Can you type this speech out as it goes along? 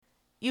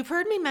You've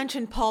heard me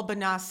mention Paul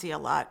Bonacci a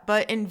lot,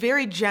 but in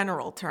very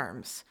general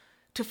terms.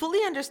 To fully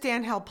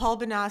understand how Paul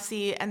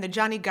Bonacci and the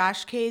Johnny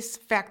Gosch case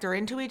factor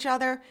into each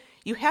other,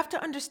 you have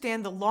to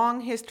understand the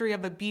long history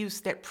of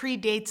abuse that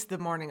predates the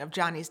morning of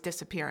Johnny's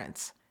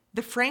disappearance.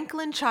 The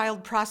Franklin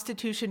child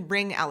prostitution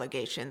ring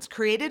allegations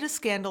created a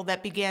scandal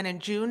that began in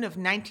June of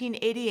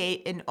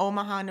 1988 in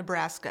Omaha,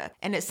 Nebraska,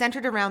 and it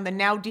centered around the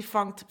now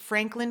defunct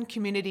Franklin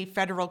Community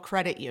Federal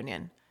Credit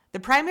Union. The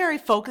primary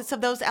focus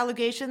of those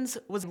allegations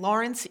was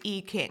Lawrence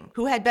E. King,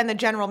 who had been the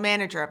general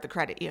manager of the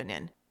credit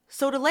union.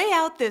 So to lay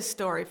out this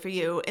story for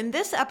you, in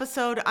this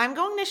episode, I'm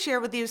going to share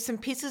with you some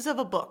pieces of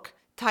a book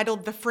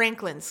titled The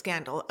Franklin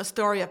Scandal, a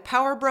story of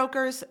power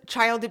brokers,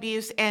 child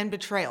abuse, and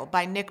betrayal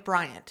by Nick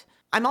Bryant.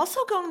 I'm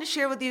also going to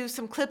share with you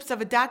some clips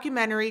of a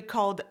documentary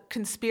called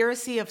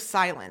Conspiracy of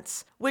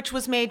Silence, which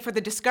was made for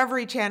the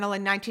Discovery Channel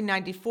in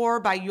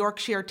 1994 by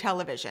Yorkshire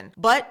Television,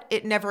 but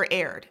it never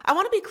aired. I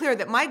want to be clear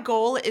that my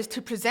goal is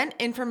to present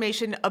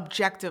information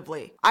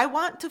objectively. I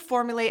want to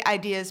formulate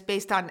ideas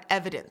based on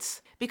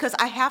evidence, because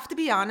I have to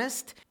be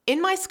honest, in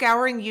my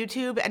scouring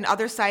YouTube and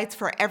other sites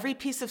for every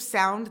piece of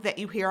sound that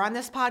you hear on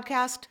this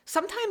podcast,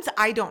 sometimes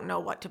I don't know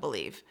what to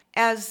believe,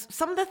 as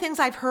some of the things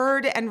I've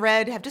heard and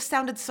read have just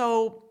sounded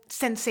so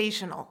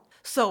sensational.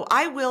 So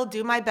I will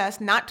do my best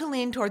not to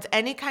lean towards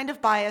any kind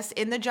of bias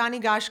in the Johnny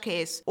Gosch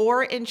case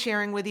or in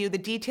sharing with you the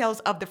details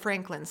of the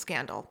Franklin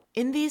scandal.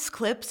 In these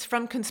clips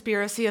from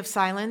Conspiracy of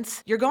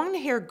Silence, you're going to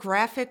hear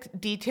graphic,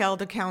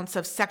 detailed accounts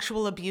of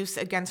sexual abuse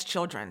against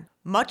children,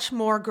 much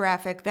more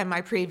graphic than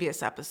my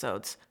previous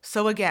episodes.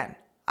 So again,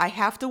 I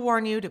have to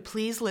warn you to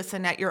please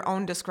listen at your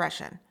own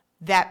discretion.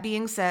 That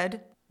being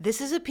said, this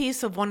is a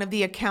piece of one of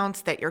the accounts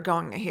that you're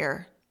going to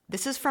hear.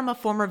 This is from a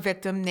former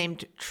victim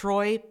named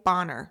Troy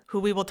Bonner,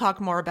 who we will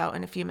talk more about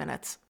in a few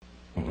minutes.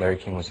 Larry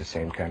King was the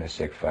same kind of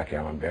sick fuck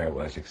Alan Barrett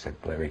was,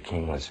 except Larry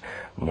King was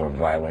more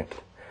violent,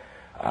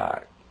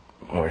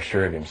 more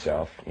sure of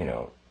himself,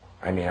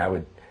 I mean, I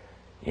would,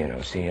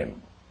 see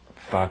him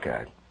fuck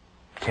a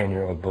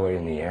 10-year-old boy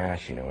in the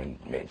ass,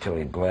 until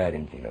he bled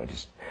and,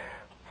 just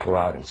pull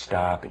out and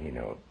stop and,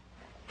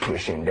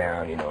 push him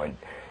down,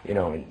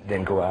 and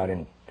then go out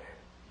and,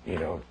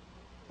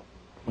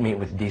 meet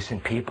with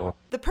decent people.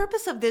 The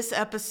purpose of this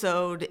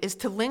episode is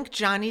to link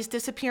Johnny's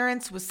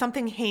disappearance with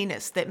something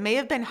heinous that may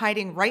have been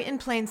hiding right in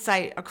plain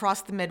sight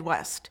across the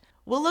Midwest.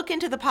 We'll look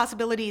into the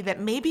possibility that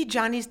maybe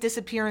Johnny's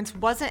disappearance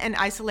wasn't an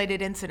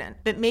isolated incident,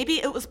 but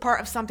maybe it was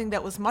part of something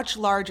that was much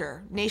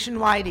larger,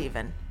 nationwide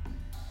even.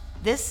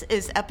 This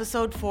is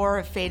episode 4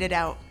 of Faded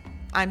Out.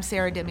 I'm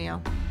Sarah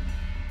Dimio.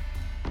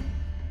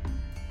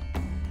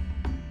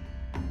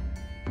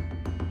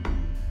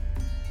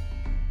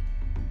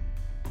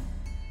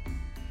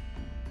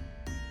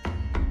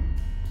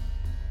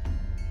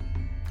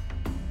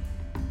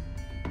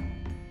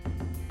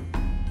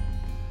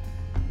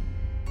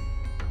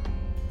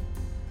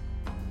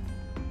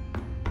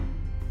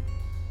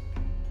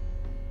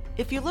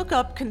 If you look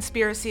up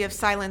Conspiracy of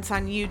Silence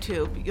on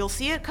YouTube, you'll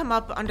see it come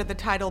up under the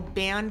title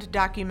Banned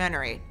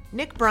Documentary.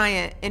 Nick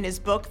Bryant, in his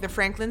book The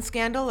Franklin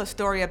Scandal, a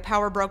story of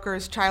power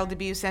brokers, child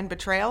abuse, and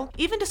betrayal,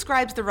 even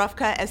describes the rough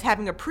cut as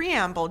having a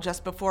preamble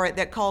just before it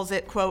that calls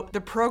it, quote, the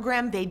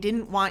program they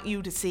didn't want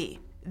you to see.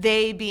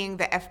 They being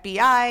the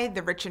FBI,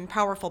 the rich and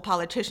powerful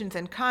politicians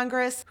in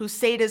Congress, whose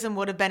sadism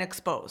would have been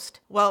exposed.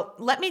 Well,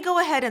 let me go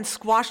ahead and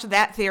squash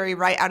that theory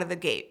right out of the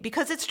gate,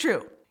 because it's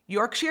true.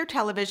 Yorkshire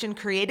Television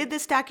created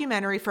this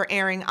documentary for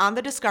airing on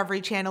the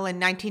Discovery Channel in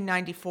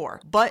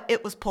 1994, but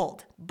it was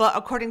pulled. But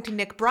according to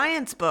Nick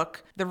Bryant's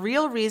book, the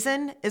real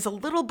reason is a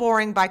little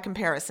boring by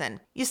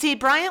comparison. You see,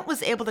 Bryant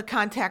was able to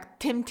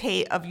contact Tim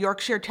Tate of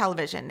Yorkshire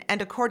Television,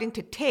 and according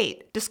to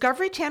Tate,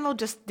 Discovery Channel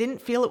just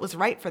didn't feel it was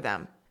right for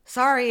them.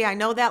 Sorry, I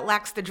know that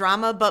lacks the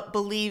drama, but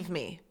believe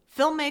me,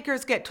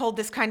 filmmakers get told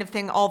this kind of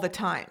thing all the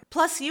time.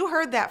 Plus, you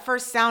heard that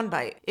first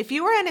soundbite. If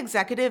you were an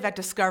executive at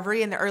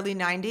Discovery in the early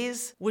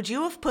 90s, would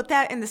you have put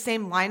that in the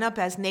same lineup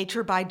as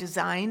Nature by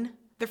Design?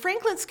 The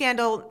Franklin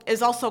scandal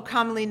is also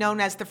commonly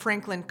known as the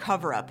Franklin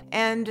cover-up,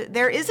 and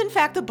there is in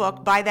fact a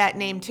book by that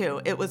name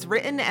too. It was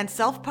written and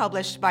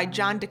self-published by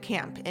John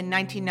DeCamp in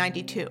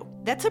 1992.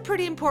 That's a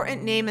pretty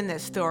important name in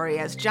this story,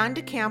 as John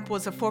DeCamp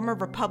was a former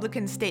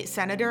Republican state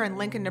senator in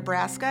Lincoln,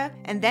 Nebraska,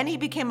 and then he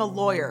became a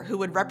lawyer who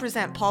would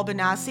represent Paul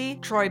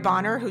Bonacci, Troy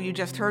Bonner, who you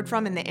just heard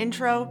from in the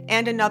intro,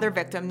 and another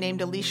victim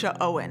named Alicia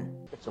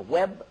Owen. It's a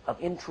web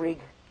of intrigue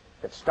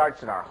that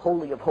starts in our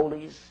Holy of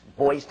Holies,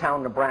 Boys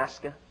Town,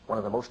 Nebraska, one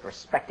of the most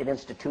respected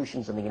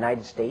institutions in the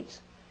United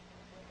States,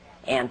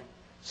 and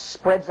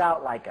spreads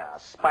out like a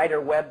spider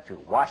web to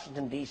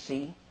Washington,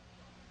 D.C.,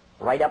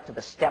 right up to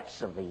the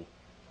steps of the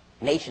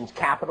nation's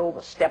capital,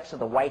 the steps of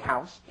the White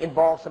House.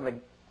 Involves some of the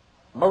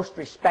most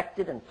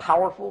respected and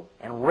powerful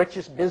and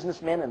richest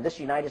businessmen in this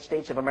United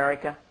States of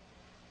America.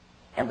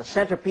 And the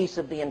centerpiece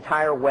of the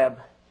entire web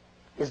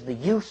is the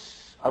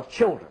use of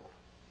children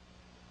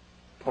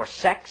for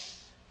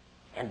sex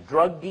and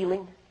drug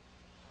dealing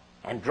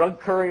and drug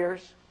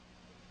couriers,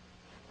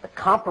 the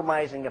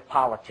compromising of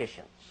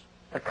politicians,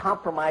 the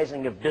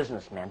compromising of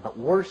businessmen, but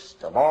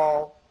worst of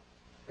all,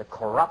 the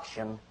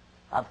corruption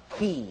of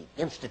key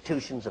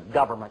institutions of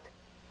government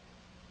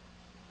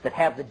that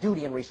have the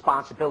duty and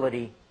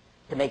responsibility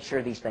to make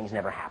sure these things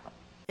never happen.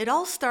 It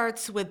all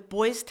starts with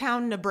Boys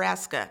Town,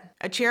 Nebraska,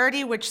 a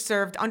charity which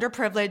served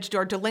underprivileged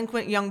or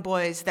delinquent young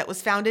boys that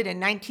was founded in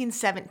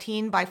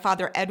 1917 by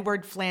Father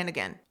Edward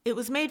Flanagan. It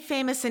was made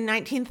famous in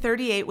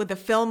 1938 with a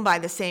film by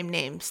the same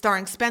name,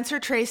 starring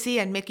Spencer Tracy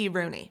and Mickey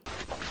Rooney.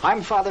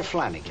 I'm Father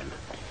Flanagan.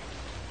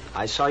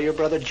 I saw your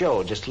brother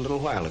Joe just a little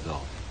while ago.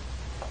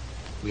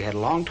 We had a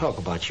long talk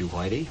about you,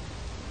 Whitey.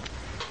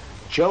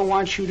 Joe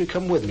wants you to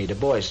come with me to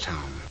Boys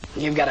Town.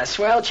 You've got a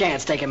swell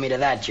chance taking me to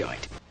that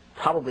joint.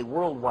 Probably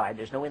worldwide,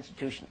 there's no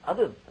institution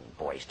other than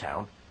Boys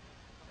Town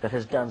that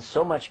has done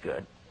so much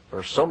good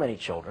for so many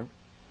children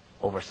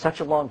over such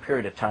a long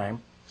period of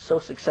time so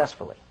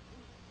successfully.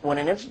 When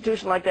an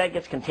institution like that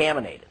gets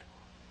contaminated,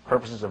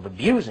 purposes of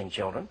abusing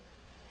children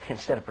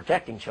instead of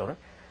protecting children,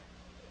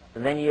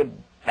 then you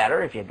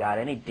better, if you've got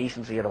any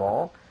decency at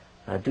all,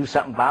 do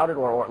something about it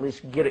or at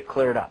least get it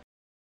cleared up.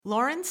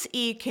 Lawrence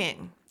E.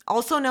 King,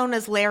 also known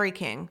as Larry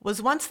King,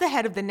 was once the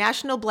head of the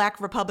National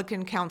Black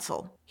Republican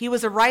Council. He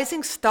was a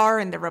rising star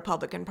in the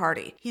Republican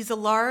Party. He's a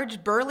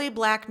large, burly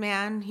black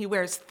man, he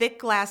wears thick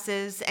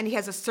glasses, and he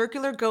has a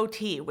circular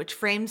goatee which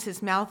frames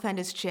his mouth and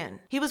his chin.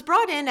 He was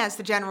brought in as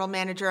the general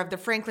manager of the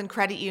Franklin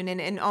Credit Union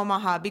in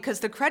Omaha because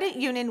the credit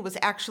union was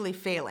actually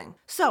failing.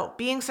 So,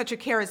 being such a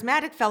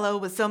charismatic fellow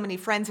with so many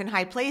friends in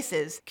high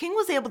places, King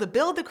was able to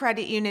build the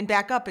credit union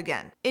back up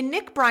again. In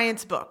Nick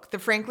Bryant's book, The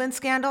Franklin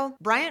Scandal,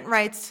 Bryant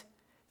writes,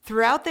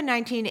 "Throughout the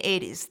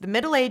 1980s, the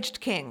middle-aged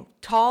King,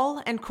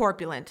 tall and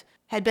corpulent,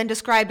 had been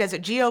described as a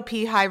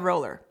GOP high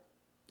roller."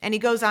 And he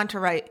goes on to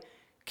write,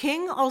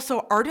 "King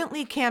also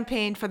ardently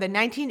campaigned for the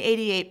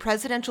 1988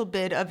 presidential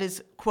bid of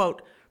his,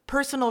 quote,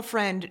 personal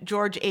friend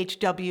George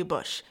H.W.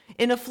 Bush.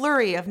 In a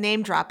flurry of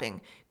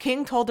name-dropping,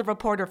 King told a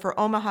reporter for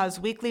Omaha's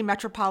Weekly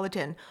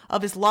Metropolitan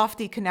of his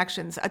lofty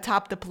connections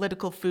atop the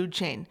political food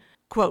chain.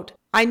 Quote,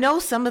 I know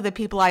some of the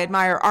people I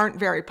admire aren't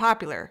very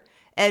popular.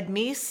 Ed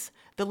Meese,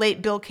 the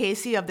late Bill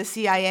Casey of the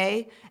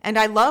CIA, and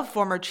I love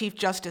former Chief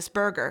Justice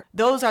Berger.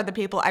 Those are the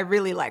people I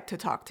really like to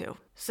talk to."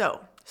 So,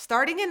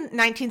 starting in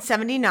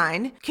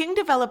 1979, King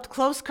developed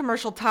close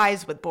commercial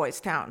ties with Boys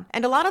Town,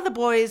 and a lot of the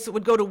boys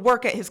would go to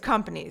work at his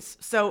companies.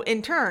 So,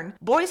 in turn,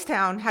 Boys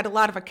Town had a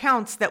lot of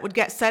accounts that would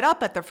get set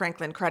up at the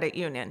Franklin Credit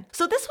Union.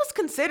 So this was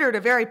considered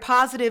a very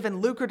positive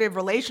and lucrative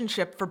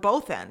relationship for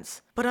both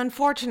ends. But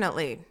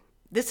unfortunately,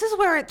 this is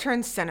where it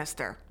turns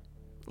sinister.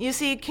 You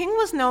see, King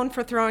was known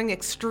for throwing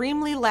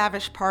extremely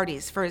lavish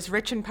parties for his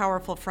rich and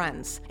powerful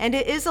friends, and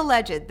it is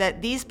alleged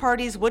that these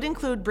parties would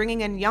include bringing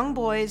in young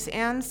boys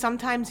and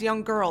sometimes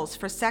young girls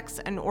for sex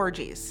and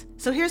orgies.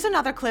 So here's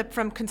another clip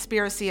from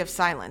Conspiracy of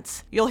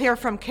Silence. You'll hear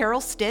from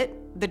Carol Stitt,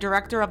 the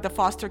director of the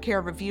Foster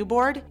Care Review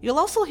Board. You'll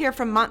also hear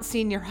from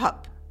Monsignor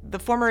Hupp, the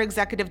former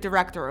executive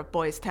director of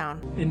Boys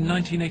Town. In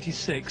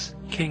 1986,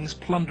 King's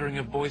plundering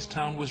of Boys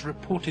Town was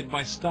reported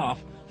by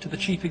staff to the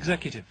chief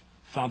executive,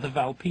 Father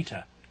Val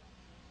Peter.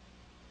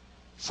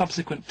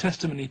 Subsequent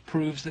testimony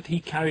proves that he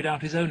carried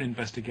out his own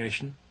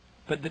investigation,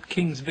 but that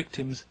King's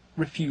victims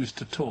refused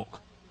to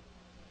talk.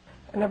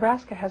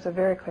 Nebraska has a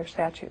very clear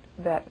statute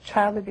that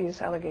child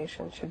abuse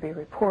allegations should be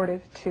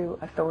reported to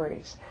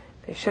authorities.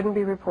 They shouldn't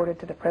be reported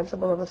to the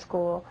principal of a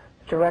school,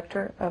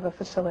 director of a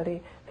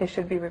facility. They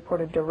should be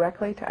reported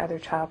directly to either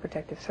Child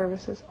Protective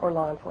Services or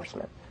law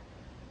enforcement.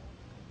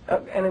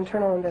 An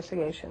internal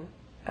investigation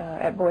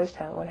at Boys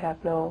Town would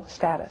have no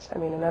status. I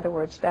mean, in other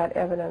words, that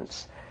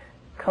evidence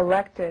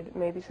collected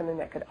may be something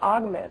that could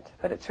augment,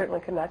 but it certainly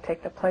could not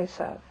take the place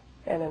of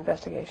an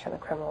investigation, a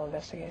criminal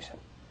investigation.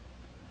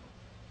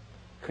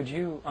 Could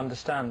you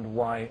understand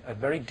why a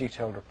very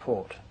detailed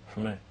report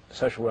from a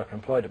social worker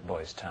employed at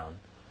Boys Town,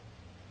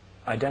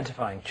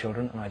 identifying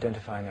children and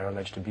identifying their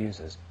alleged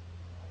abusers,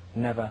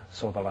 never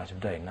saw the light of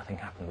day? Nothing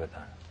happened with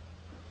that.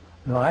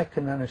 No, I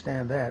couldn't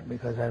understand that,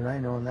 because had I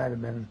known that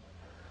had been,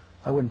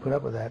 I wouldn't put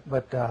up with that.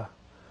 But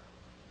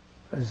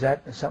is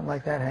that something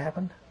like that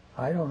happened?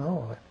 I don't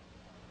know.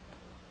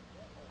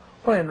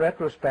 Well, in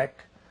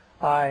retrospect,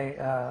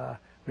 I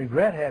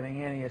regret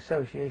having any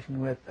association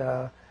with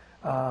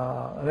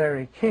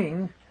Larry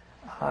King.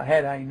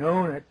 Had I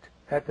known it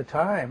at the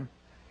time,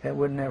 it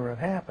would never have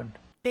happened.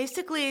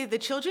 Basically, the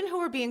children who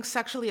were being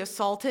sexually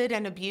assaulted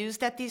and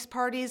abused at these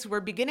parties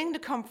were beginning to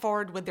come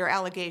forward with their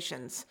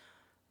allegations.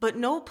 But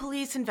no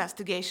police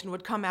investigation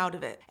would come out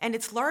of it, and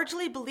it's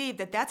largely believed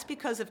that that's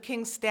because of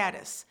King's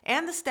status,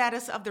 and the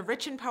status of the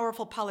rich and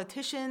powerful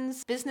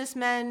politicians,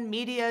 businessmen,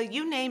 media,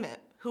 you name it,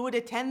 who would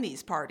attend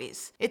these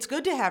parties. It's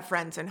good to have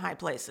friends in high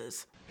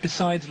places.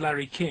 Besides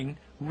Larry King,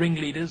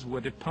 ringleaders were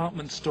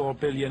department store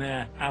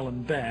billionaire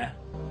Alan Baer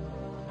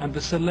and the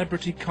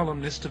celebrity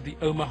columnist of the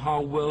Omaha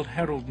World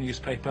Herald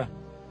newspaper,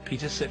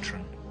 Peter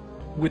Citron.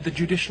 With the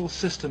judicial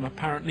system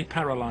apparently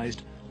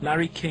paralyzed,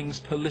 Larry King's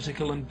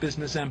political and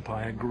business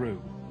empire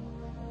grew.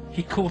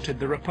 He courted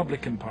the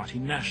Republican Party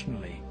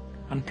nationally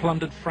and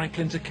plundered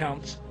Franklin's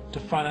accounts to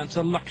finance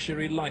a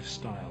luxury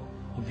lifestyle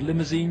of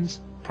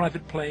limousines,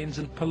 private planes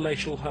and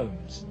palatial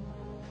homes.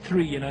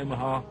 3 in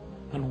Omaha,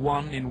 and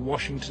 1 in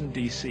Washington,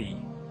 D.C.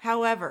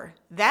 However,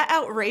 that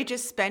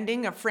outrageous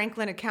spending of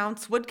Franklin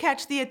accounts would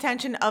catch the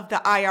attention of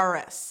the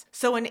IRS.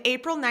 So in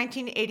April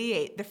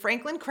 1988, the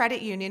Franklin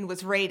Credit Union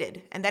was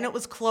raided, and then it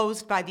was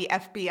closed by the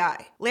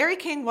FBI. Larry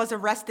King was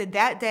arrested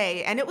that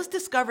day, and it was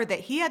discovered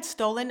that he had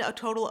stolen a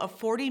total of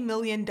 $40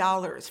 million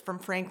from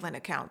Franklin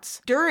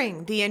accounts.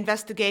 During the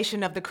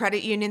investigation of the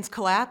credit union's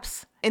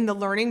collapse, in the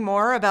learning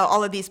more about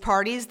all of these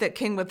parties that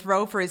King would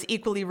throw for his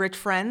equally rich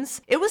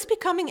friends, it was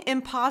becoming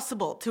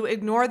impossible to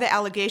ignore the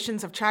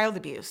allegations of child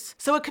abuse.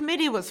 So a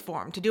committee was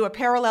formed to do a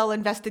parallel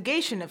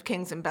investigation of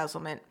King's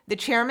embezzlement. The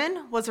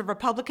chairman was a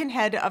Republican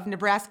head of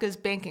Nebraska's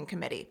Banking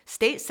Committee,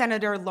 State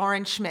Senator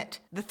Loren Schmidt.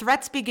 The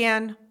threats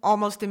began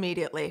almost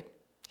immediately.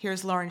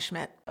 Here's Loren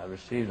Schmidt. I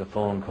received a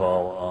phone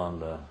call on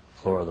the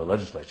floor of the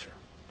legislature.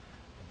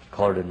 The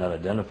caller did not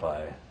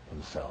identify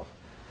himself.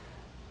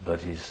 But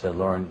he said,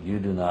 Loren, you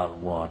do not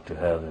want to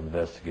have an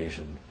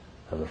investigation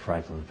of the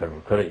Franklin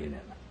Federal Credit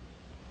Union.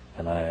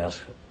 And I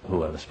asked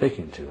who I was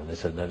speaking to, and they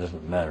said, that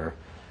doesn't matter,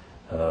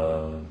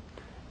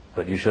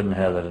 but you shouldn't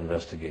have that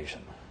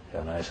investigation.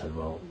 And I said,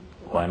 well,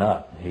 why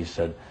not? He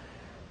said,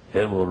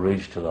 it will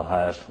reach to the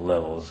highest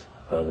levels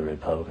of the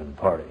Republican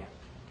Party.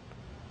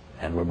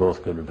 And we're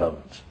both good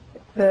Republicans.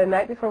 The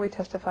night before we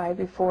testified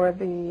before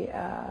the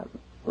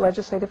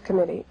legislative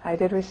committee, I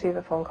did receive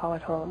a phone call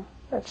at home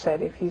that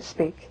said, if you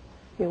speak,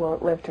 you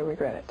won't live to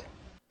regret it.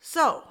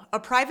 So, a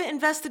private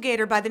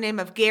investigator by the name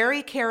of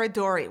Gary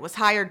Caradori was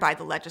hired by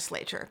the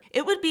legislature.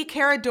 It would be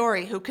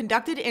Caradori who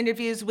conducted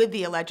interviews with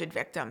the alleged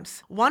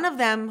victims. One of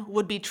them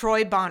would be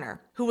Troy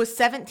Bonner, who was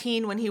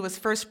 17 when he was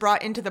first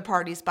brought into the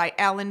parties by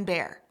Alan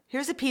Baer.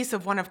 Here's a piece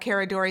of one of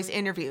Caradori's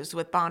interviews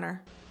with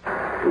Bonner.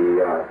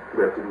 He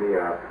lifted me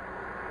up,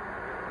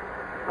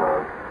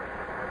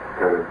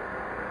 kind of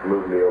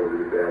moved me over to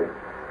the bed,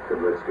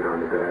 said, let's get on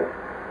the bed,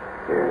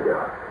 and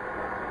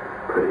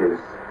put his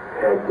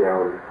head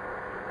down,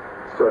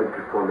 started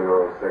performing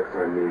oral sex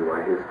on me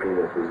while his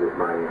penis was at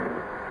my end.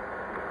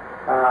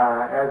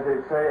 As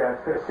they say, a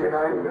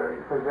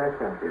 69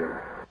 possession. Yeah.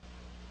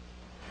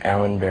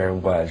 Alan Baer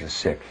was a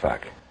sick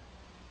fuck.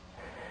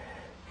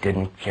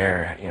 Didn't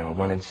care,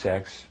 wanted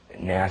sex,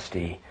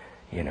 nasty,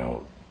 I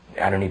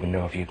don't even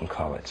know if you can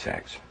call it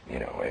sex,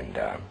 and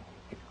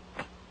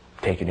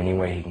take it any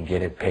way he can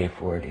get it, pay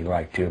for it, he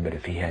liked to, but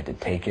if he had to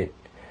take it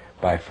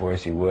by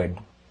force, he would.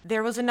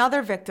 There was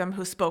another victim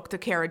who spoke to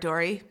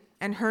Caradori,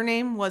 and her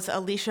name was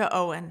Alicia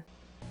Owen.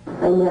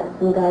 I met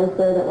some guys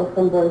there that were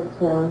from Boys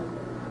Town,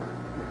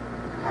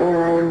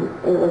 and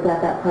it was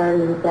at that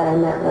party that I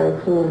met Larry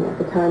King. At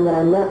the time that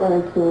I met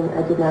Larry King,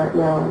 I did not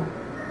know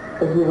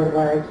that he was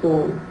Larry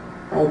King.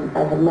 I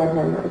had met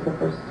him. That was the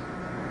first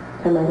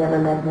time I'd ever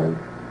met him.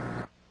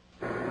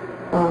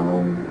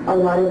 A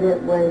lot of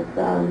it was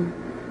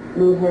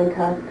me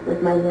handcuffed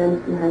with my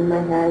hands behind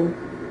my head,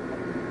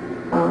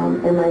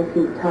 and my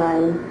feet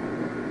tied,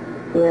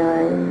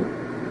 and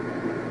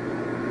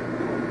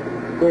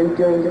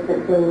doing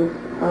different things.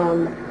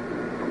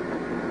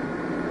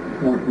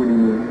 What do you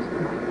mean?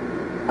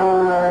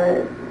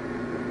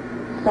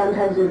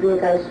 Sometimes there'd be a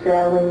guy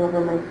straddling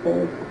over my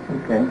face.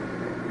 Okay.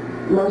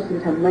 Most of the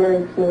time,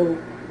 Larry King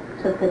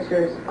took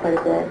pictures quite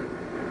a bit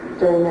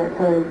during that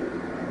time.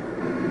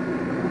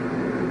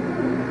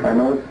 I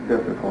know it's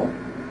difficult.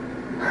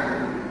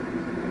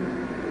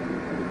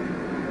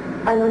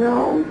 I don't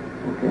know.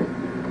 Okay.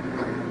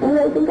 And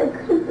I think I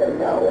could have said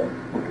no.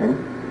 Okay.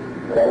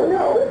 But I don't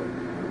know.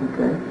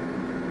 Okay.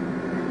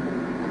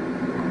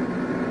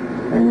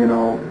 And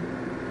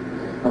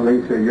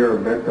Alicia, you're a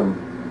victim.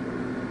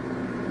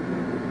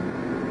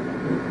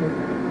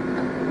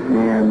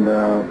 And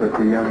at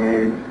a young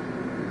age,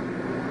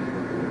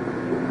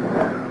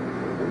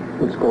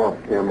 let's go off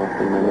camera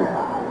for a minute.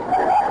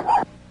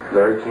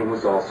 Larry King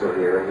was also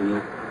here.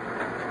 He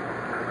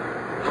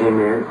came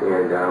in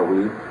and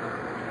we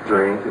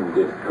drank and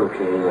did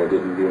cocaine. I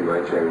didn't do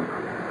much.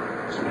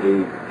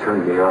 He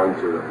turned me on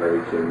to it,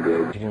 Larry King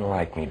did. He didn't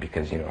like me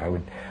because,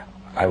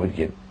 I would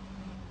get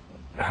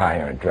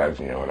high on drugs,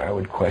 and I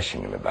would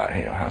question him about,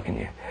 how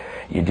can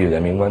you do that? I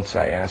mean, once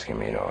I asked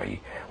him, he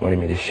wanted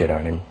me to shit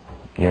on him,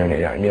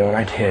 urinate on him, and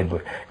I did,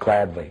 but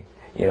gladly.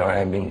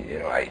 I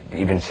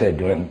even said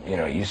to him,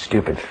 you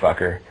stupid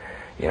fucker.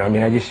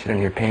 I just sit in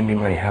here paying me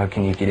money. How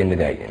can you get into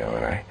that,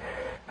 And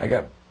I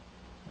got,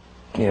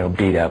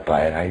 beat up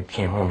by it. I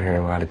came home here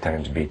a lot of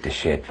times beat the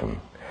shit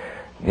from,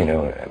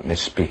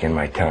 misspeaking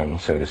my tongue,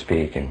 so to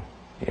speak, and,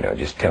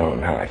 just telling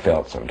them how I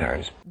felt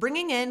sometimes.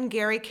 Bringing in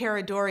Gary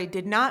Caradori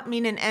did not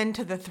mean an end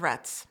to the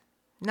threats.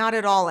 Not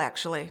at all,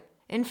 actually.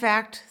 In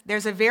fact,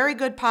 there's a very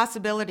good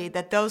possibility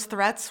that those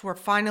threats were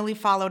finally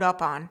followed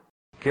up on.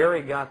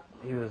 Gary there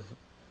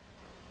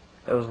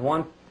was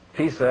one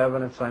piece of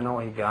evidence I know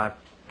he got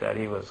that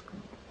he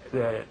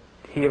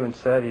even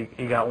said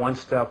he got one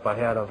step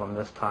ahead of him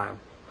this time.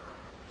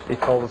 He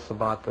told us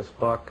about this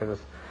book. It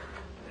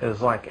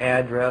was like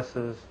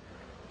addresses,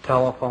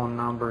 telephone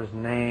numbers,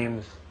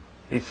 names.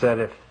 He said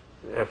if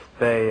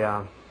they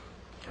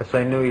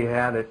knew he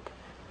had it,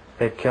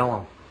 they'd kill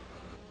him.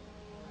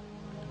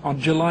 On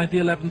July the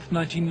 11th,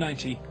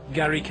 1990,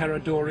 Gary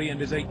Caradori and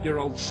his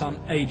 8-year-old son,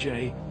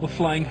 AJ, were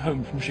flying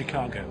home from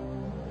Chicago.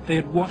 They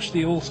had watched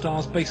the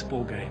All-Stars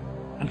baseball game,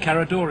 and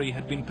Caradori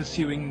had been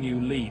pursuing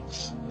new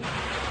leads.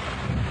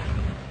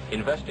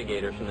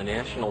 Investigators from the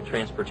National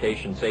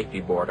Transportation Safety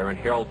Board are in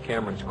Harold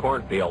Cameron's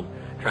cornfield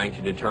trying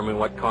to determine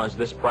what caused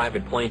this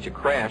private plane to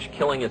crash,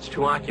 killing its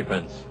 2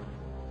 occupants.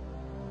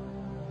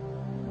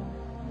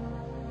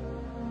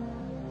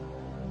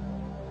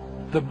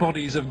 The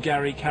bodies of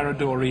Gary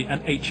Caradori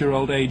and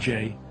 8-year-old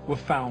AJ were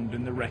found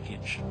in the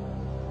wreckage.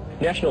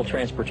 National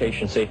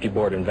Transportation Safety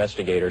Board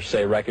investigators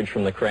say wreckage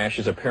from the crash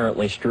is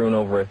apparently strewn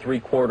over a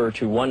 3/4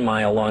 to 1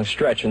 mile long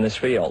stretch in this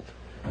field.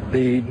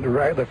 The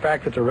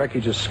fact that the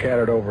wreckage is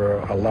scattered over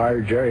a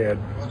large area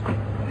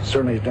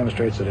certainly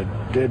demonstrates that it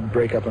did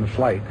break up in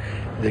flight.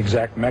 The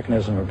exact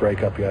mechanism of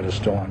breakup yet is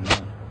still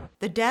unknown.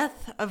 The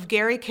death of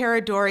Gary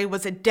Caradori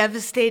was a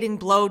devastating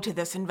blow to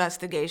this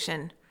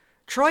investigation.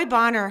 Troy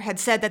Bonner had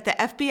said that the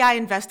FBI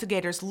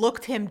investigators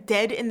looked him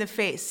dead in the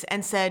face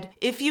and said,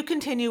 "If you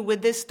continue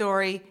with this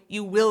story,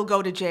 you will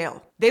go to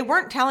jail." They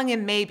weren't telling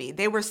him maybe.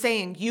 They were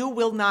saying, "You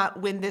will not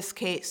win this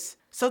case."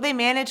 So they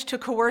managed to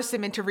coerce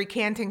him into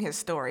recanting his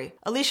story.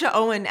 Alicia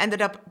Owen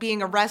ended up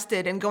being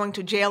arrested and going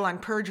to jail on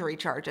perjury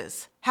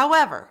charges.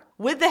 However,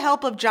 with the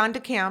help of John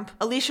DeCamp,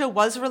 Alicia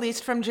was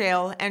released from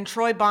jail and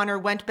Troy Bonner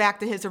went back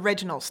to his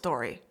original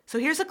story. So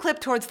here's a clip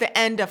towards the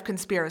end of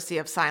Conspiracy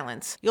of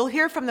Silence. You'll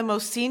hear from the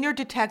most senior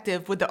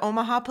detective with the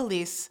Omaha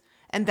Police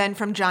and then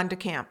from John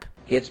DeCamp.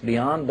 It's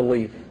beyond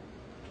belief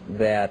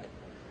that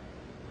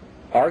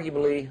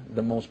arguably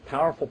the most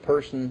powerful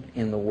person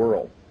in the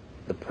world,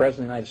 the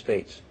President of the United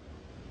States,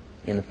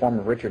 in the form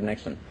of Richard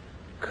Nixon,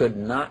 could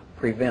not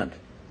prevent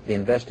the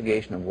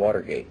investigation of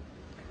Watergate,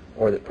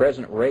 or that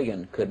President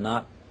Reagan could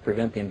not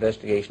prevent the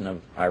investigation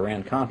of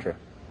Iran-Contra.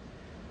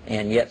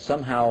 And yet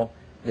somehow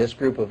this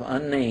group of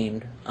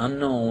unnamed,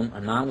 unknown,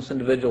 anonymous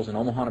individuals in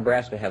Omaha,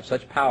 Nebraska have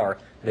such power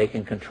they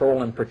can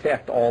control and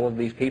protect all of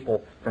these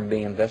people from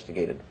being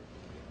investigated.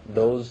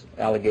 Those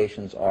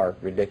allegations are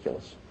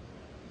ridiculous.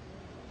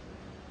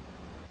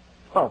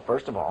 Well,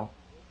 first of all,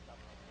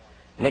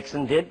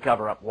 Nixon did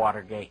cover up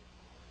Watergate.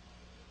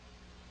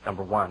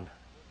 Number one.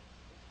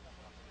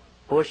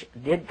 Bush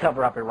did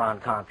cover up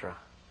Iran-Contra,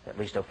 at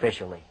least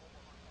officially.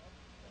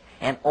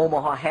 And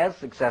Omaha has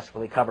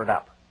successfully covered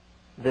up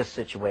this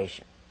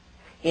situation.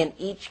 In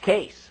each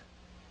case,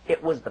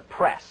 it was the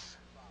press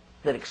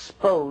that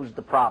exposed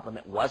the problem.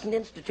 It wasn't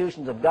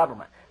institutions of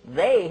government.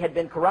 They had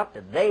been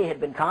corrupted. They had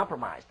been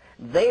compromised.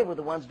 They were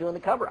the ones doing the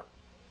cover-up.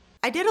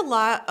 I did a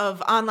lot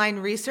of online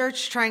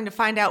research trying to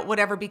find out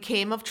whatever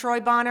became of Troy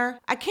Bonner.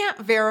 I can't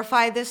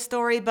verify this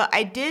story, but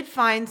I did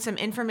find some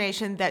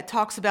information that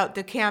talks about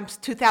DeCamp's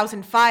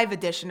 2005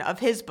 edition of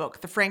his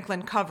book, The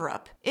Franklin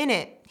Cover-Up. In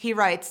it, he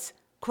writes,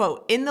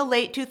 quote, "In the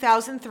late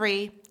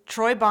 2003,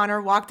 Troy Bonner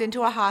walked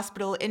into a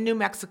hospital in New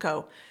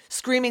Mexico,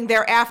 screaming,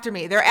 'They're after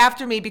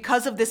me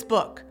because of this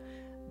book.'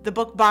 The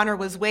book Bonner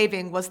was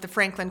waving was The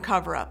Franklin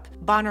Cover-Up.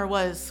 Bonner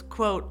was,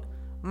 quote,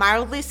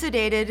 mildly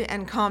sedated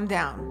and calmed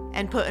down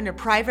and put in a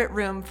private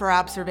room for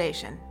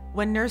observation.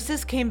 When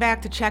nurses came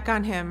back to check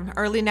on him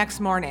early next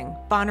morning,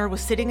 Bonner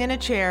was sitting in a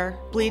chair,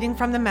 bleeding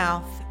from the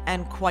mouth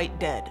and quite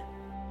dead."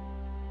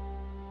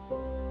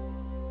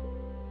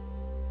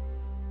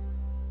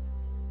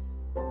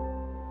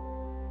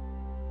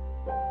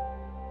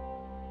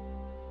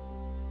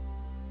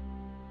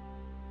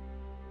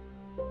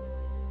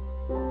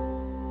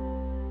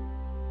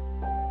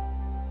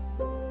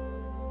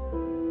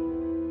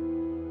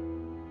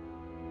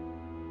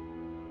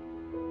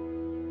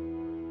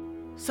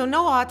 So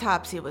no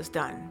autopsy was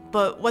done,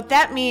 but what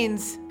that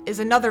means is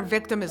another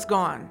victim is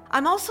gone.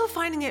 I'm also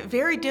finding it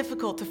very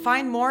difficult to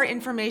find more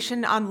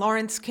information on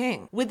Lawrence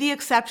King, with the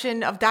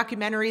exception of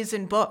documentaries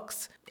and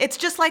books. It's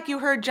just like you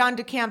heard John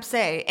DeCamp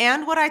say,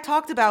 and what I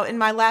talked about in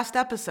my last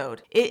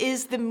episode. It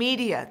is the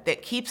media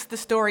that keeps the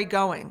story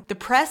going. The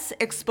press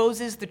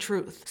exposes the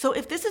truth. So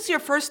if this is your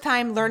first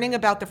time learning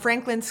about the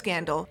Franklin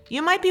scandal,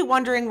 you might be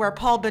wondering where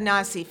Paul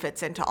Bonacci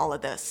fits into all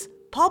of this.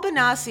 Paul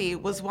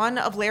Bonacci was one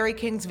of Larry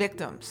King's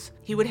victims.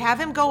 He would have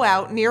him go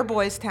out near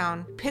Boys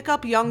Town, pick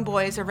up young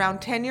boys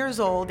around 10 years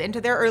old into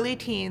their early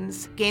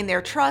teens, gain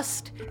their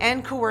trust,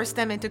 and coerce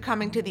them into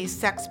coming to these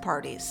sex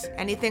parties.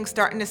 Anything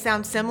starting to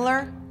sound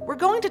similar? We're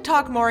going to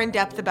talk more in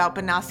depth about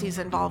Bonacci's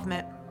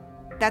involvement.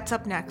 That's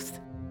up next.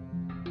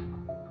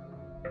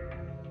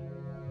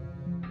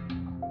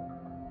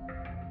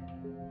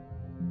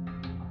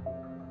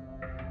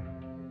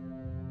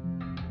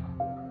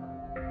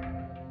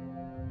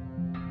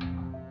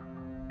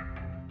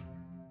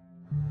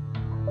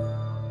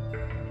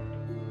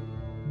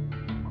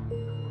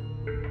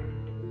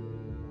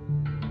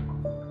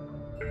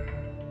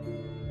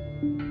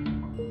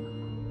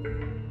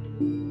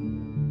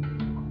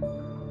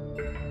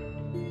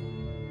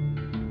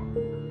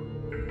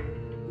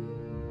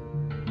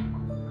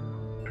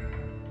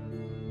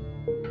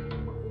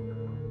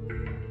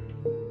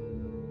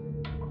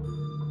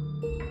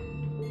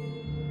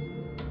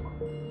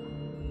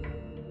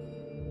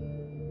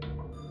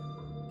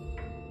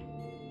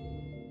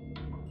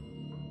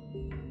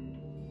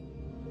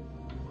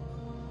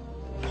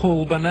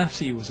 Paul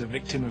Bonacci was a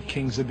victim of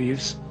King's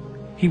abuse.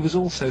 He was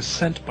also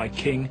sent by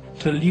King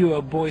to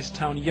lure Boys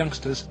Town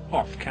youngsters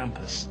off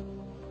campus.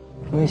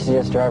 We used to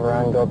just drive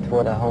around and go up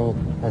toward a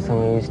home. That's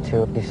when we used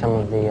to do some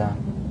of the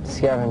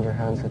scavenger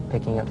hunts with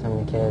picking up some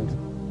of the kids.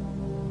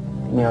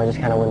 You know, just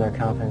kind of win their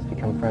confidence,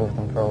 become friends with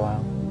them for a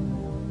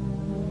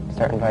while.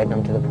 Start inviting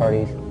them to the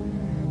parties.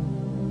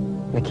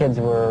 The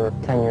kids were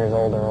 10 years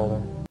old or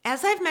older.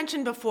 As I've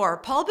mentioned before,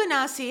 Paul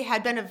Bonacci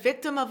had been a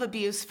victim of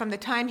abuse from the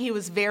time he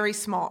was very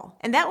small,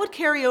 and that would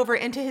carry over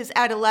into his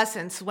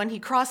adolescence when he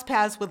crossed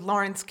paths with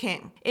Lawrence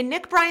King. In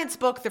Nick Bryant's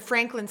book, The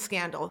Franklin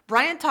Scandal,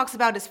 Bryant talks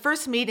about his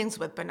first meetings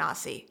with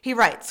Bonacci. He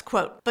writes,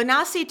 quote,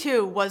 "Bonacci,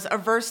 too, was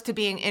averse to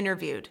being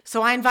interviewed,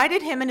 so I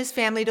invited him and his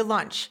family to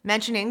lunch,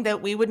 mentioning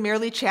that we would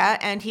merely chat,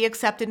 and he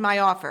accepted my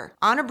offer.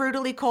 On a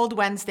brutally cold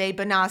Wednesday,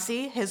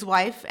 Bonacci, his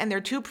wife, and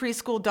their 2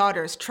 preschool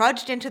daughters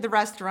trudged into the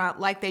restaurant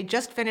like they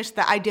just finished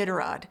the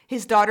Iditarod.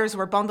 His daughters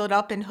were bundled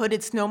up in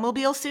hooded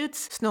snowmobile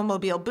suits,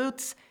 snowmobile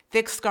boots,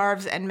 thick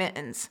scarves, and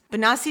mittens.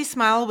 Bonacci's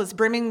smile was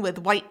brimming with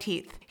white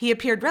teeth. He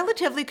appeared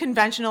relatively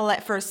conventional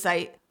at first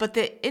sight, but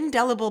the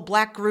indelible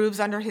black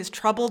grooves under his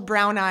troubled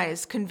brown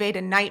eyes conveyed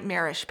a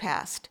nightmarish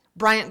past."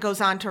 Bryant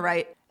goes on to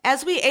write,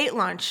 "As we ate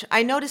lunch,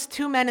 I noticed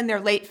 2 men in their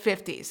late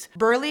 50s,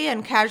 burly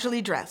and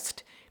casually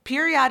dressed,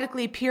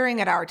 periodically peering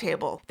at our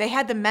table. They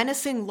had the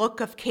menacing look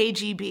of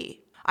KGB.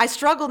 I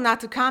struggled not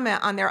to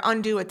comment on their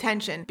undue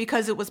attention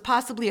because it was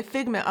possibly a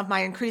figment of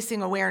my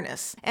increasing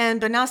awareness, and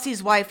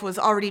Bonacci's wife was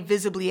already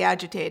visibly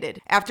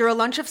agitated. After a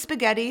lunch of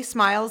spaghetti,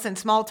 smiles, and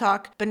small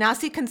talk,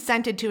 Bonacci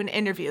consented to an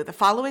interview the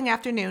following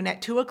afternoon at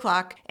 2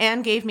 o'clock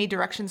and gave me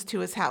directions to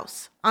his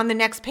house." On the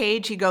next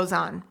page, he goes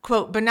on,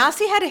 quote,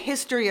 "Bonacci had a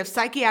history of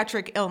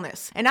psychiatric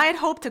illness, and I had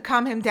hoped to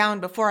calm him down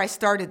before I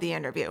started the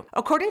interview.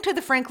 According to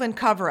the Franklin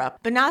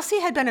cover-up, Bonacci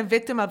had been a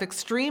victim of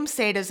extreme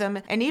sadism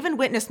and even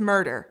witnessed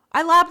murder.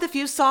 I lobbed a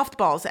few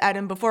softballs at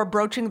him before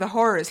broaching the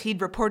horrors he'd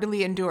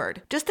reportedly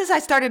endured. Just as I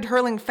started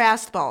hurling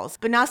fastballs,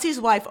 Bonacci's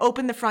wife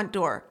opened the front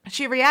door.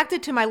 She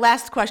reacted to my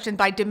last question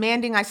by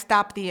demanding I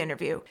stop the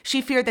interview.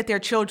 She feared that their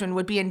children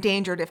would be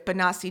endangered if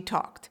Bonacci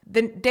talked.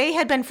 The day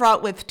had been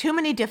fraught with too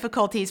many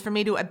difficulties for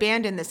me to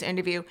abandon this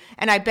interview,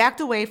 and I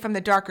backed away from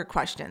the darker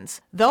questions.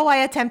 Though I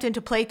attempted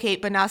to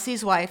placate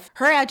Bonacci's wife,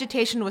 her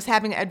agitation was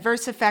having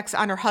adverse effects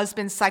on her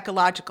husband's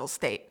psychological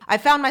state. I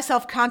found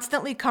myself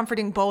constantly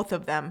comforting both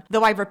of them,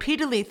 though I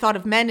repeatedly thought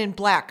of men in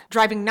black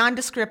driving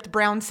nondescript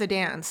brown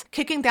sedans,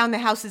 kicking down the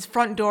house's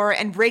front door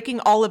and raking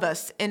all of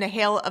us in a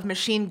hail of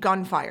machine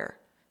gun fire."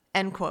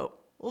 End quote.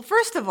 Well,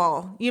 first of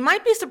all, you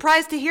might be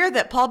surprised to hear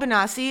that Paul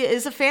Bonacci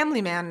is a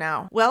family man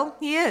now. Well,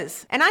 he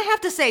is. And I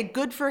have to say,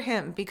 good for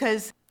him,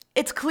 because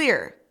it's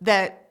clear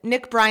that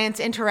Nick Bryant's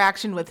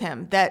interaction with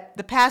him, that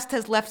the past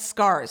has left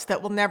scars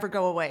that will never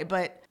go away.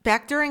 But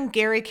back during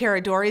Gary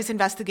Caradori's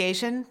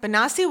investigation,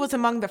 Bonacci was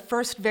among the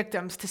first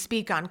victims to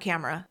speak on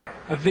camera.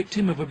 A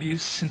victim of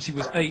abuse since he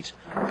was 8,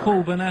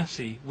 Paul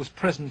Bonacci was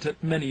present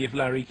at many of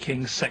Larry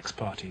King's sex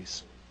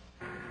parties.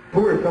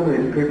 Who are some of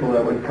these people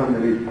that would come to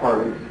these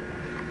parties?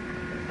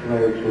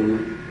 Larry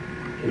King,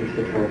 Peter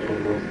Citron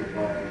came most of the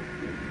time.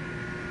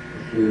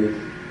 He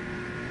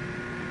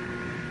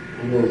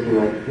didn't seem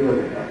like he was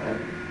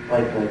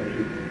like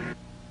people.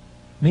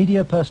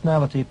 Media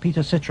personality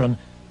Peter Citron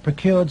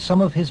procured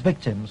some of his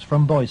victims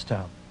from Boys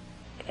Town.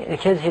 The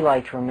kids he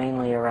liked were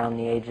mainly around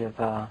the age of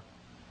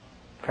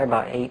probably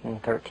about 8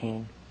 and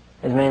 13.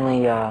 It was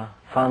mainly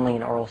fondling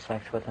and oral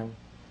sex with them.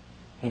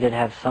 He did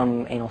have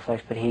some anal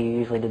sex, but he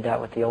usually did that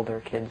with the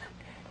older kids.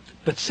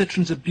 But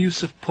Citron's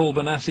abuse of Paul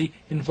Bonacci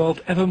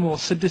involved ever more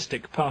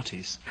sadistic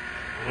parties.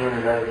 He was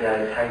like, he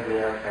tied me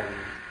up and...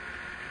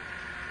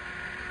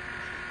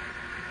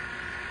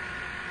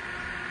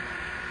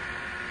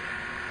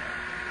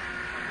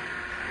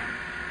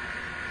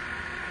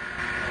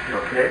 You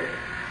okay?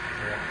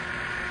 Yeah.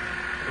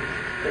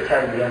 They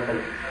tied me up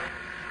and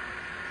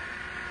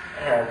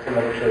had some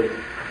other kids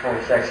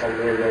perform sex on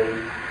me, and they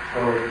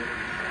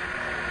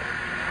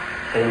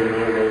faded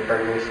me and they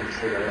burned me some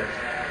cigarettes.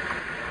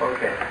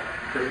 Okay.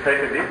 Just take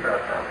a deep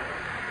breath out.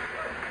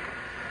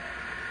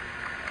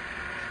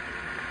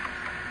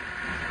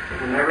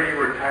 Whenever you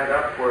were tied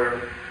up, was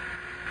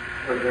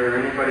there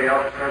anybody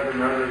else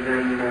present other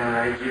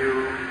than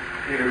you,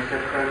 Peter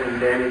Citron, and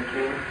Danny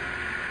King?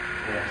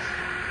 Yes.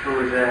 Who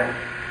was that?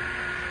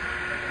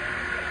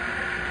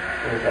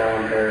 It was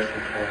Alan Bear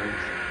sometimes,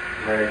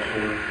 Larry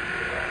King,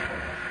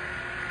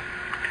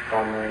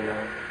 Paul Marino.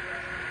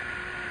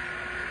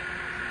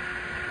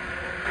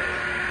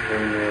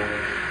 And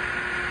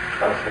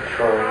also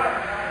Troy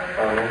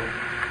Bonner.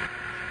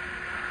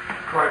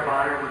 Troy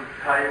Bonner would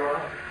tie you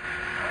up?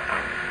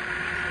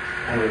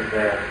 I was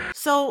there.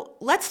 So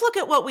let's look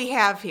at what we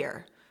have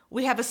here.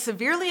 We have a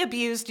severely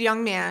abused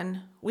young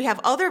man. We have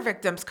other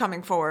victims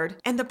coming forward.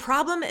 And the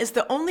problem is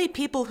the only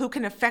people who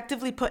can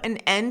effectively put an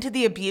end to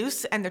the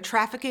abuse and the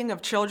trafficking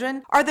of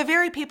children are the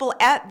very people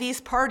at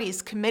these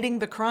parties committing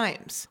the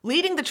crimes.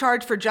 Leading the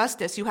charge for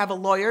justice, you have a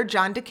lawyer,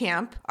 John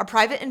DeCamp, a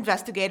private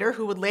investigator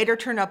who would later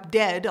turn up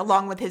dead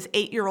along with his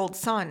 8-year-old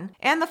son,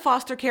 and the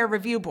Foster Care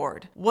Review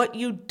Board. What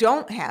you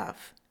don't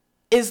have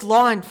is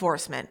law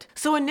enforcement.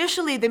 So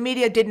initially, the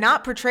media did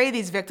not portray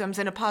these victims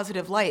in a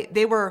positive light.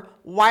 They were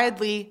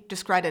widely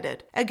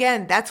discredited.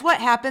 Again, that's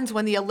what happens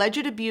when the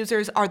alleged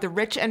abusers are the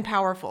rich and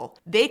powerful.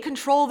 They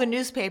control the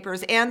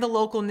newspapers and the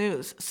local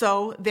news.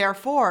 So,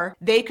 therefore,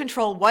 they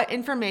control what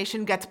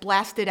information gets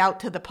blasted out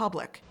to the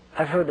public.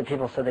 I've heard that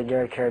people said that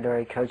Gary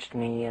Caradori coached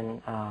me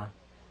and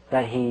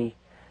that he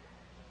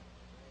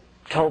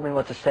told me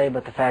what to say,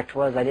 but the fact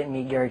was I didn't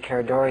meet Gary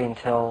Caradori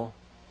until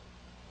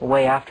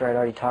way after I'd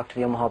already talked to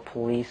the Omaha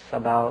police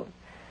about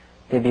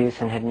the abuse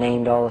and had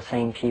named all the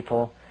same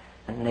people.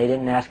 And they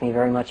didn't ask me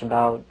very much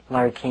about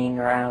Larry King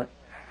or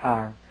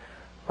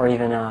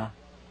even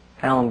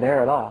Alan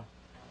Baer at all.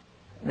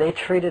 They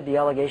treated the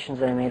allegations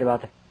that I made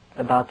about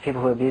the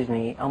people who abused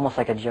me almost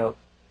like a joke.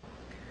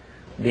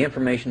 The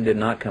information did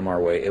not come our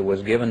way. It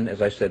was given,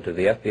 as I said, to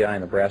the FBI and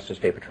Nebraska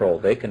State Patrol.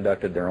 They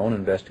conducted their own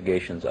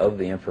investigations of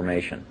the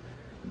information.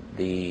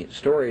 The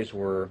stories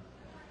were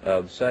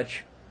of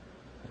such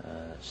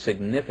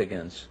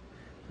significance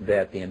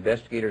that the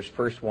investigators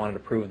first wanted to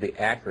prove the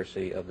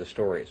accuracy of the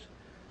stories.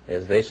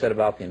 As they set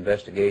about the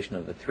investigation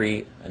of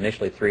the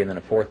initially three, and then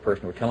a fourth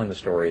person who were telling the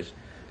stories,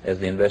 as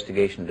the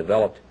investigation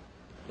developed,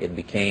 it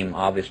became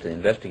obvious to the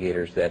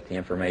investigators that the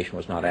information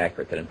was not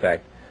accurate, that in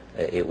fact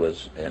it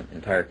was an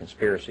entire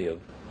conspiracy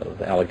of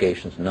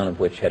allegations, none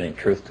of which had any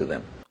truth to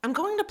them. I'm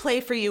going to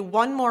play for you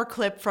one more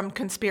clip from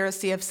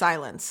Conspiracy of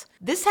Silence.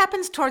 This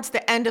happens towards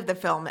the end of the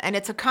film, and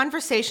it's a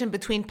conversation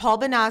between Paul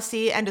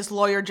Bonacci and his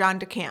lawyer, John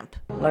DeCamp.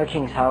 Larry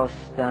King's house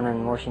down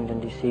in Washington,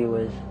 D.C.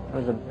 was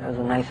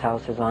a nice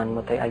house. It was on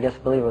what I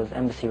believe it was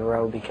Embassy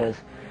Row, because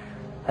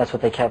that's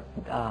what they kept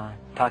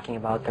talking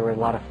about. There were a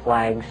lot of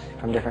flags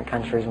from different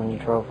countries when you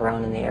drove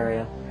around in the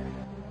area.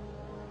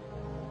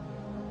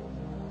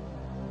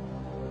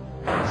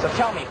 So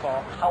tell me,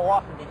 Paul, how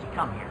often did you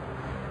come here?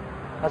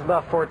 I was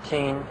about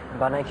 14,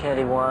 about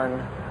 1981,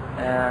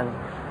 and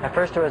at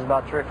first it was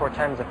about 3 or 4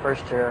 times the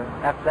first year.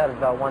 After that, it was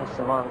about once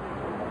a month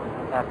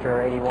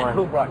after 81. And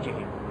who brought you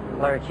here?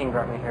 Larry King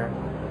brought me here.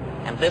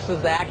 And this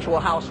is the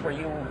actual house where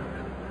you...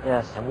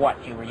 Yes. And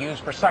what, you were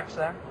used for sex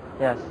there?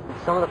 Yes.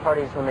 Some of the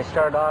parties, when they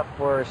started off,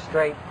 were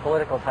straight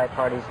political type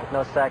parties with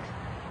no sex.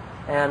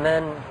 And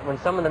then when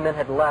some of the men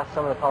had left,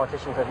 some of the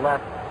politicians had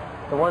left,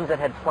 the ones that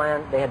had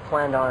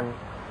planned on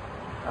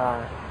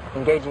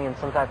engaging in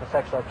some type of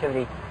sexual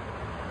activity,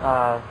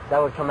 that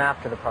would come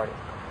after the party.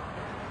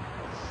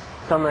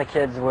 Some of the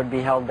kids would be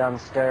held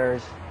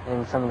downstairs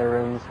in some of the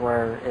rooms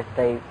where if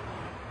they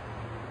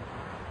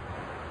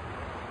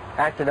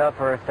acted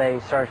up or if they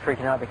started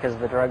freaking out because of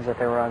the drugs that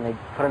they were on, they'd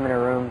put them in a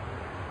room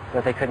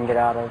that they couldn't get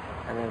out of,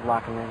 and they'd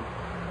lock them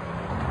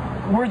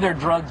in. Were there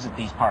drugs at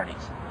these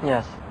parties?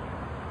 Yes.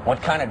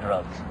 What kind of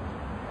drugs?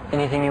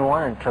 Anything you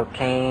wanted.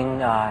 Cocaine,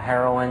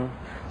 heroin,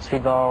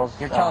 speedballs.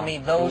 You're telling me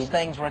those speed.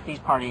 things were at these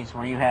parties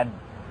where you had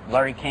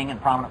Larry King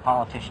and prominent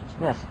politicians?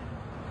 Yes.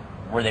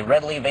 Were they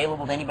readily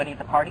available to anybody at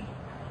the party?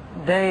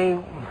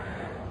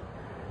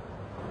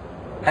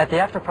 At the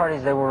after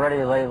parties, they were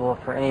readily available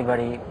for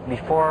anybody.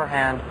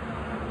 Beforehand,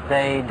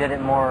 they did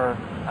it more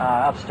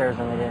upstairs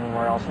than they did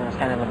anywhere else, and it was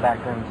kind of in the back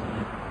rooms.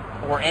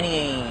 Were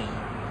any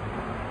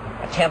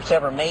attempts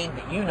ever made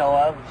that you know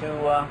of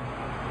to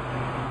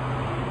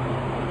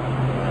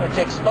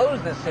expose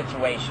this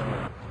situation?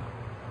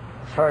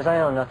 As far as I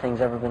know,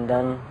 nothing's ever been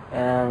done,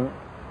 and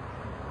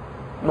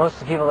most of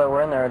the people that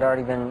were in there had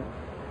already been,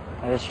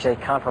 I guess you'd say,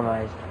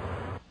 compromised.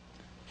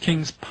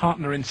 King's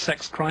partner in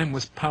sex crime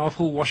was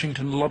powerful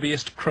Washington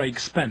lobbyist Craig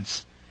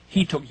Spence.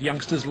 He took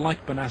youngsters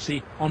like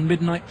Bonacci on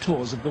midnight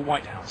tours of the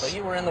White House. So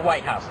you were in the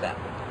White House then?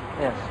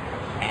 Yes.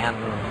 And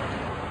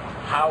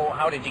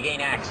how did you gain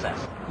access?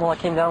 Well, I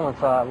came down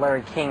with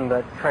Larry King,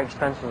 but Craig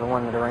Spence was the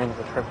one that arranged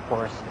the trip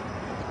for us.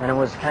 And it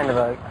was kind of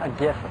a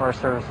gift for our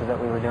services that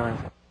we were doing.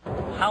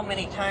 How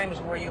many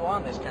times were you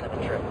on this kind of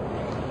a trip?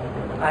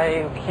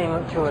 I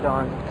came to it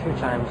on 2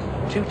 times.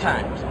 2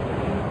 times.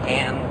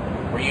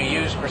 And were you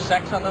used for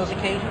sex on those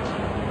occasions?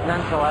 Not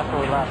until after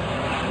we left.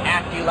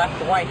 After you left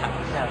the White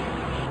House?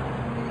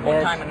 Yeah.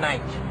 What time of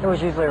night? It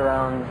was usually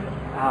around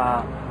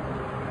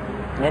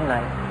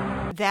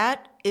midnight.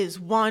 That is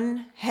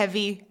one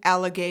heavy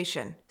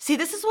allegation. See,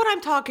 this is what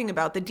I'm talking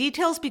about. The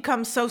details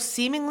become so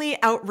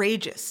seemingly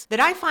outrageous that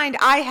I find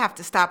I have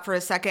to stop for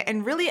a second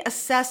and really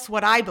assess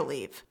what I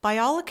believe. By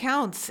all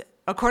accounts,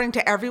 according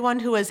to everyone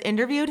who has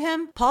interviewed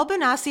him, Paul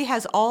Bonacci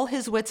has all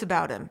his wits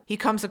about him. He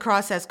comes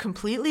across as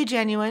completely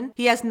genuine.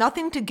 He has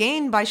nothing to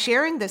gain by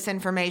sharing this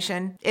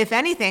information. If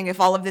anything,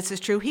 if all of this is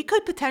true, he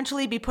could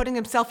potentially be putting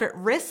himself at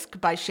risk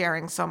by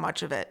sharing so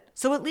much of it.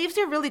 So it leaves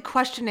you really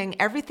questioning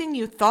everything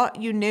you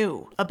thought you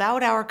knew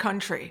about our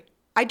country.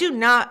 I do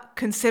not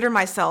consider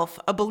myself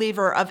a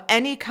believer of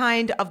any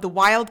kind of the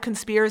wild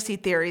conspiracy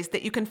theories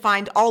that you can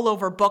find all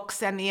over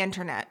books and the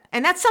internet.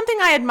 And that's something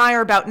I admire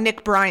about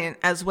Nick Bryant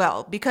as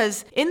well,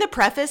 because in the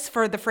preface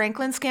for the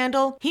Franklin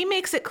scandal, he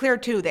makes it clear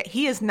too that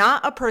he is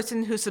not a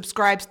person who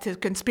subscribes to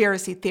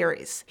conspiracy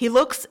theories. He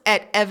looks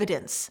at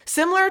evidence.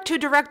 Similar to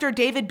director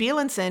David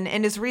Bielenson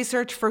in his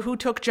research for Who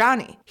Took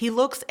Johnny. He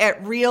looks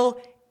at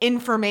real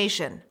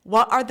information.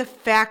 What are the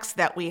facts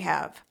that we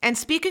have? And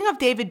speaking of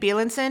David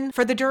Bielenson,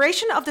 for the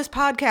duration of this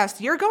podcast,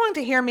 you're going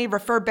to hear me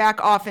refer back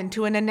often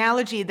to an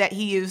analogy that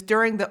he used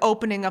during the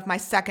opening of my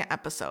second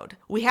episode.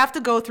 We have to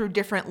go through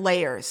different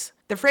layers.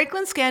 The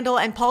Franklin scandal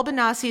and Paul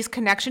Bonassi's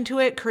connection to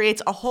it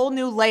creates a whole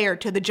new layer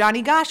to the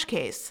Johnny Gosch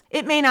case.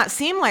 It may not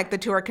seem like the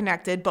two are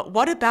connected, but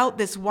what about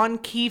this one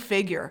key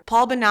figure,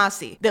 Paul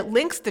Bonassi, that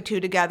links the two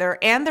together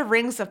and the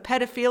rings of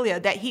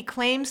pedophilia that he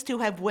claims to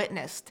have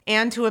witnessed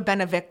and to have been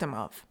a victim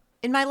of?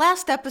 In my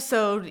last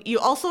episode, you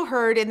also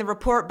heard in the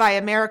report by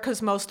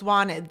America's Most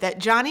Wanted that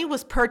Johnny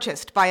was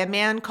purchased by a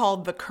man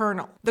called the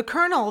Colonel. The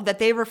Colonel that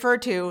they refer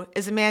to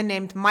is a man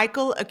named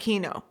Michael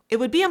Aquino. It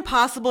would be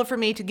impossible for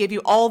me to give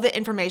you all the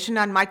information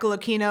on Michael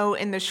Aquino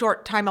in the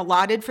short time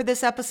allotted for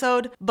this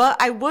episode, but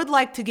I would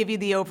like to give you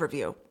the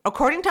overview.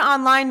 According to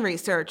online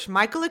research,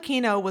 Michael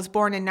Aquino was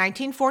born in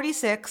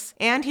 1946,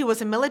 and he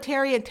was a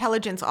military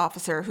intelligence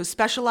officer who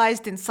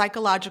specialized in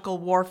psychological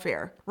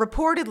warfare.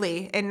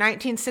 Reportedly, in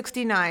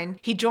 1969,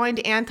 he joined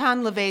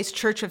Anton LaVey's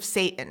Church of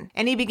Satan,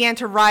 and he began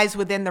to rise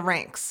within the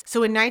ranks. So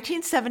in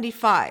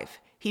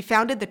 1975, he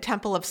founded the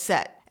Temple of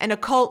Set, an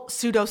occult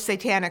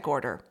pseudo-satanic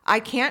order. I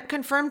can't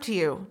confirm to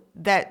you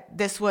that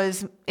this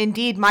was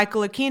indeed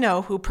Michael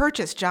Aquino who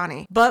purchased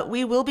Johnny, but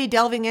we will be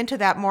delving into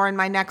that more in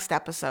my next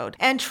episode.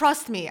 And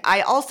trust me,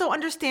 I also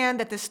understand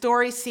that the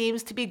story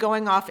seems to be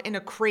going off in a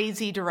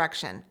crazy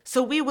direction.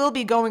 So we will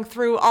be going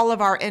through all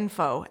of our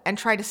info and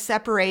try to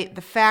separate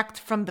the fact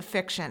from the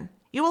fiction.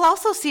 You will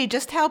also see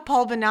just how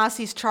Paul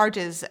Bonassi's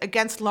charges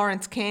against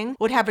Lawrence King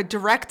would have a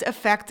direct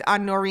effect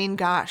on Noreen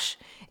Gosch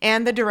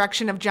and the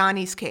direction of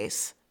Johnny's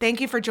case. Thank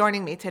you for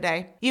joining me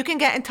today. You can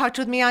get in touch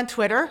with me on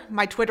Twitter.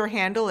 My Twitter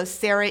handle is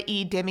Sarah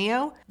E.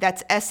 Dimeo.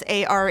 That's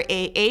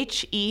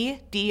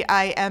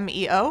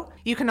SarahEdimeo.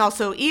 You can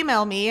also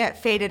email me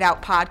at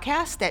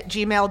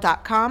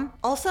fadedoutpodcast@gmail.com.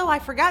 Also, I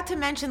forgot to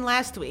mention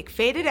last week,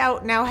 Faded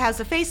Out now has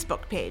a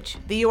Facebook page.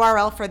 The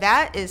URL for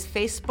that is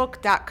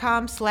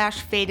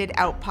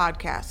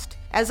facebook.com/fadedoutpodcast.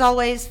 As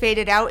always,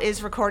 Faded Out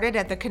is recorded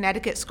at the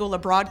Connecticut School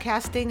of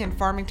Broadcasting in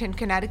Farmington,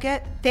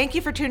 Connecticut. Thank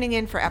you for tuning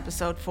in for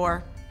episode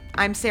 4.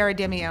 I'm Sarah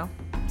Dimeo.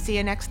 See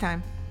you next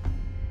time.